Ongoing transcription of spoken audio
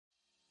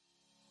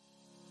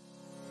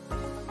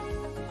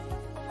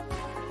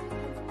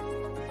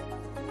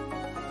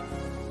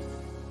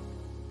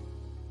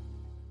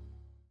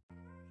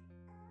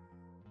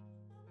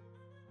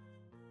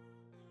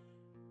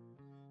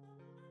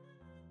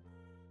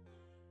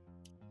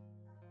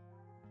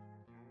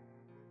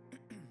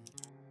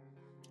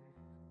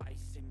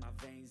in my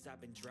veins,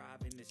 I've been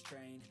driving this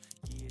train.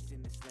 Years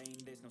in this lane,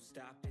 there's no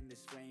stopping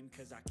this flame.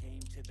 Cause I came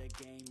to the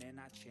game and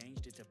I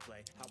changed it to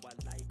play how I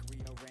like,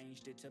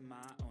 rearranged it to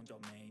my own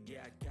domain.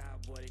 Yeah, I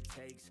got what it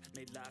takes,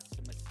 made lots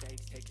of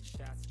mistakes, taking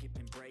shots,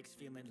 skipping breaks,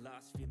 feeling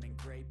lost, feeling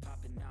great,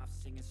 popping off,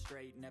 singing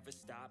straight, never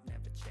stopped,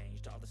 never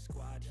changed. All the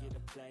squad here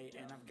to play,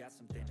 and I've got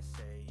something to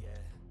say,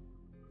 yeah.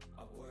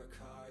 I work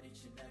hard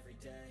each and every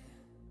day,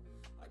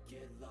 I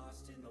get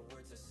lost in the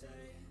words I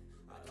say.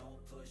 I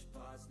don't push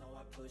pause, no,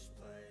 I push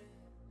play.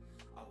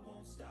 I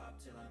won't stop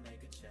till I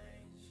make a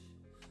change.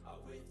 I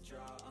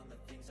withdraw on the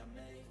things I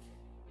make.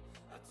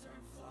 I turn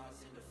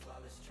flaws into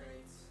flawless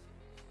traits.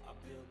 I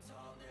build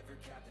tall, never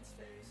capped in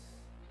space.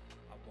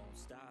 I won't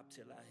stop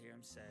till I hear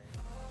him say,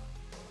 oh,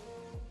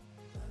 oh,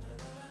 la, la,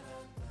 la,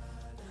 la,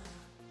 la.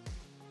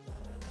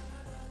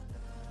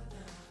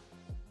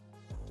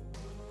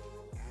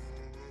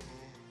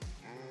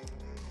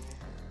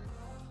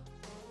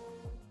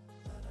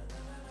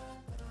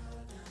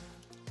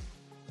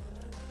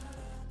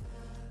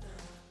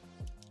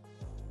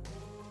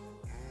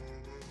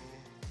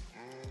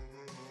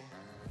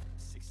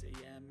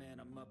 And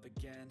I'm up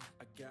again.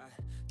 I got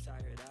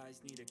tired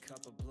eyes, need a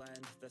cup of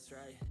blend. That's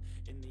right,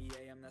 in the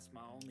AM, that's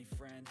my only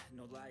friend.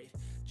 No light,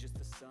 just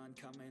the sun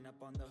coming up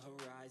on the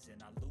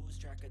horizon. I lose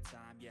track of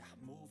time, yeah, I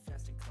move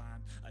fast and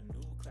climb a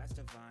new class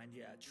divine,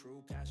 yeah,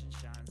 true passion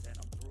shines. And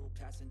I'm through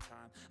passing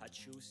time, I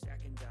choose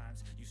stacking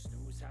dimes. You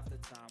snooze half the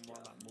time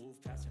while I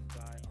move passing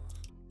by.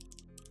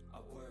 I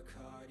work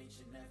hard each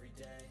and every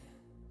day,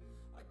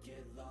 I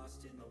get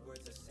lost in the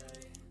words I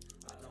say.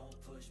 I don't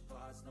push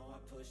pause, no, I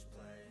push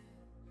play.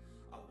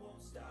 I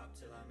won't stop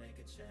till I make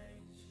a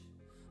change.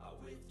 I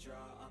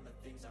withdraw on the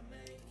things I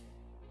make.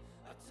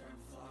 I turn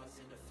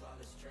flaws into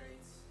flawless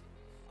traits.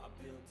 I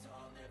build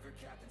tall, never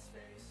capped in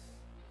space.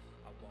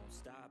 I won't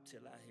stop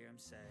till I hear him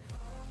say, oh,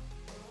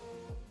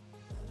 oh,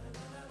 la, la,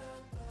 la,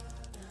 la, la.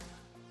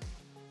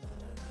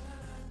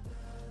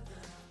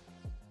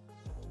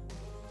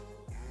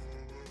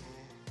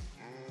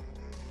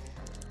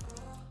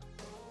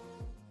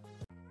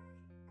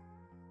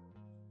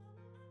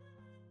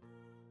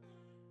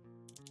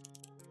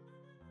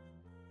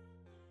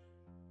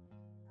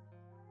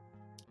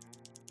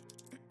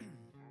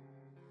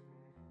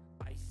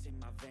 In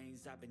my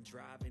veins, I've been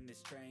driving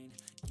this train.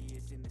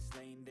 Years in this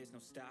lane, there's no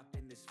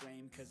stopping this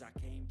flame. Cause I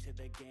came to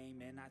the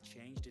game and I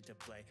changed it to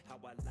play how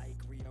I like,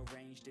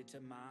 rearranged it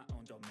to my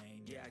own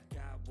domain. Yeah, I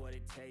got what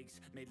it takes,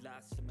 made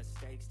lots of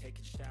mistakes,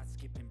 taking shots,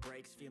 skipping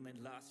breaks, feeling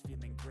lost,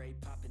 feeling great,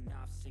 popping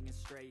off, singing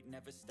straight,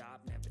 never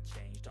stopped, never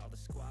changed. All the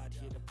squad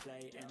here to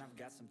play, and I've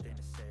got something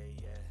to say,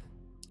 yeah.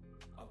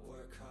 I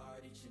work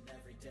hard each and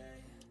every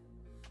day,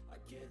 I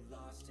get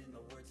lost in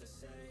the words I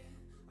say.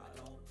 I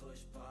don't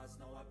push pause,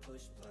 no, I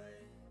push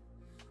play.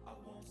 I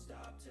won't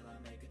stop till I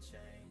make a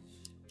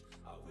change.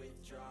 I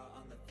withdraw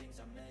on the things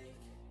I make.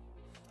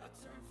 I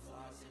turn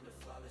flaws into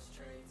flawless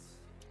traits.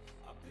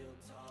 I build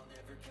tall,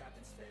 never capped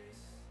in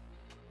space.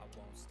 I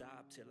won't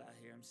stop till I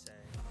hear him say,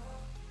 oh,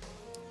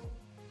 oh,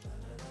 la,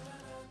 la, la,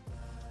 la,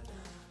 la.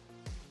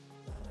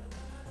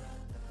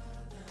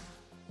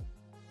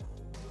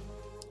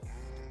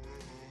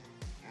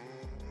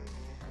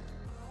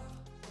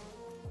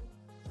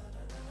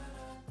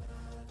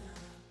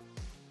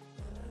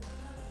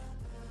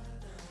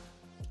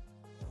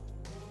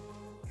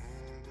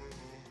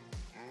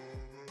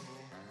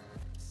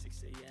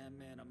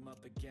 And I'm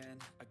up again.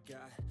 I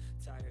got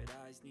tired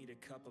eyes, need a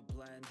cup of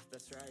blend.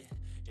 That's right,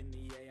 in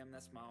the AM,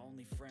 that's my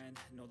only friend.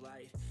 No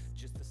light,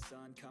 just the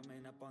sun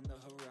coming up on the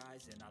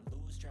horizon. I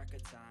lose track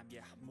of time,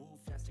 yeah, I move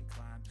fast and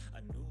climb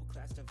a new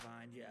class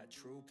divine, yeah,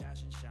 true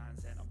passion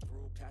shines. And I'm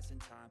through passing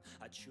time,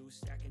 I choose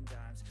stacking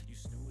dimes. You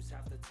snooze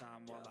half the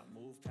time while I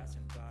move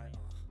passing by.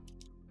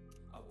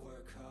 I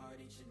work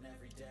hard each and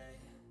every day,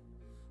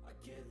 I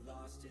get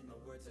lost in the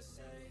words I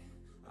say.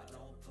 I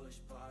don't push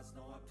pause,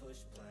 no, I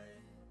push play.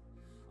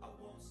 I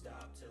won't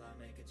stop till I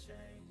make a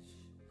change.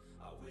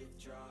 I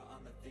withdraw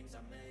on the things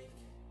I make.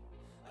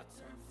 I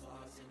turn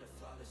flaws into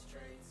flawless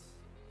traits.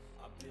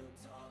 I build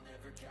tall,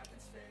 never capped in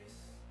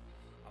space.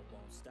 I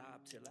won't stop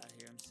till I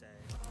hear him say,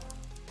 oh,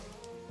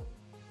 oh,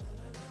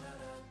 la, la, la,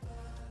 la,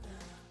 la.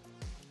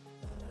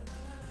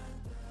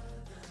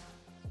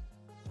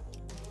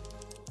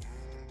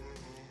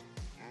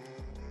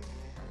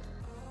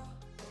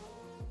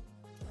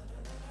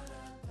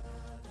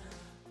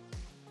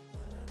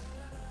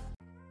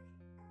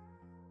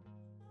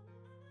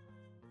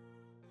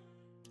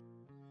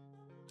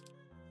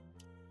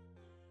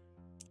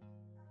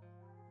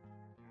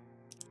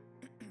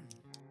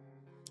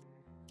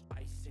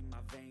 In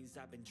my veins,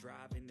 I've been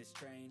driving this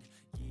train.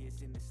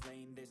 Years in this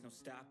lane, there's no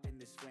stopping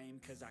this flame.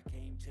 Cause I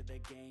came to the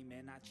game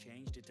and I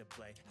changed it to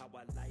play how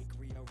I like,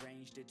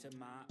 rearranged it to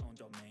my own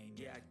domain.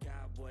 Yeah, I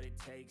got what it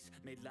takes,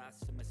 made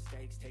lots of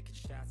mistakes, taking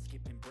shots,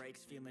 skipping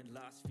breaks, feeling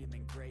lost,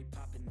 feeling great,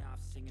 popping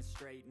off, singing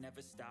straight,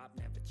 never stopped,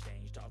 never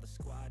changed. All the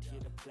squad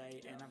here to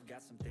play, and I've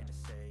got something to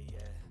say,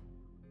 yeah.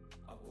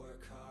 I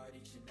work hard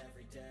each and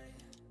every day,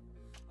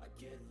 I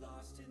get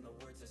lost in the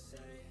words I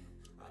say.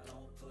 I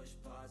don't push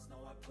pause, no,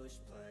 I push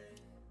play.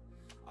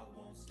 I I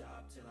won't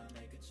stop till I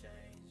make a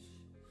change.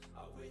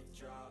 I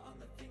withdraw on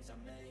the things I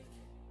make.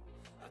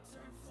 I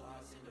turn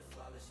flaws into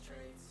flawless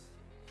traits.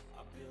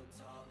 I build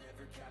tall,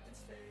 never capped in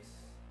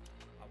space.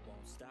 I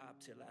won't stop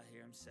till I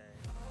hear him say,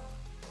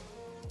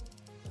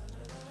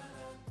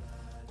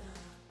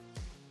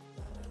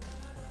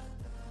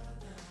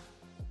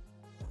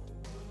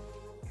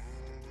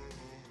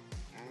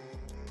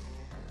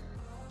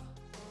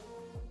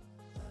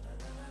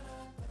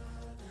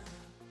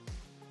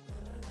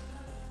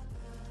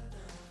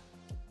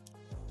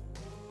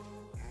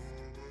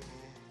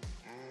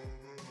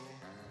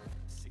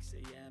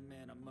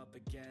 and I'm up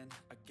again.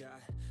 I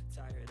got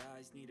tired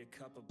eyes, need a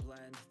cup of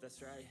blend.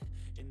 That's right,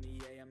 in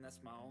the AM, that's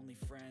my only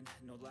friend.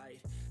 No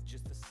light,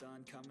 just the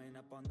sun coming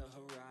up on the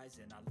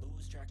horizon. I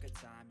lose track of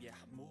time, yeah,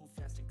 I move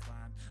fast and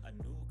climb. A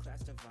new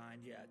class divine,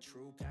 yeah,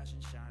 true passion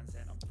shines.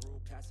 And I'm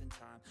through passing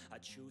time, I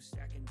choose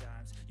stacking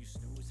dimes. You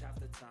snooze half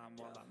the time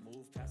while I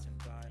move passing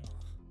by.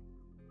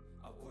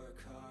 I work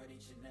hard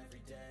each and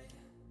every day.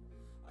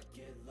 I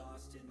get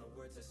lost in the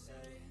words I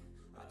say.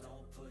 I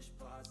don't push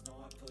pause, no,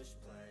 I push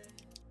play.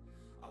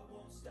 I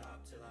won't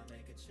stop till I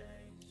make a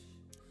change.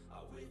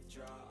 I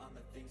withdraw on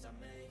the things I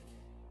make.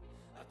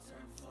 I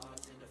turn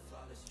flaws into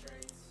flawless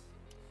traits.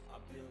 I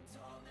build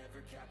tall,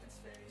 never capped in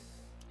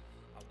space.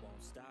 I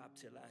won't stop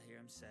till I hear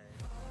him say,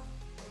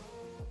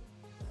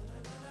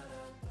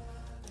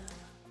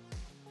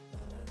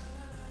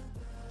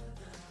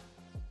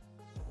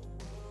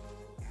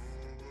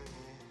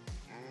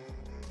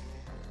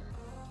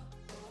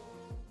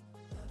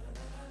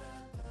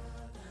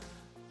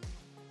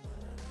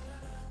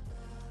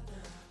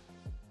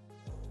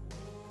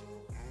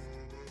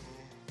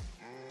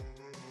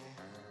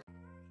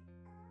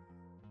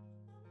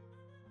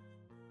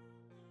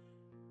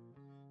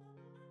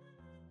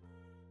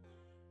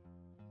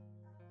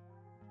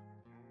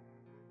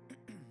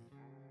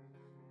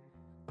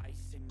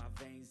 ice in my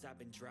veins, I've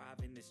been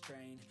driving this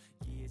train.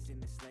 Years in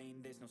this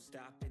lane, there's no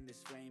stopping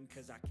this flame.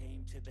 Cause I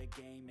came to the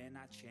game and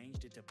I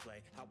changed it to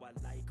play how I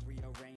like, rearrange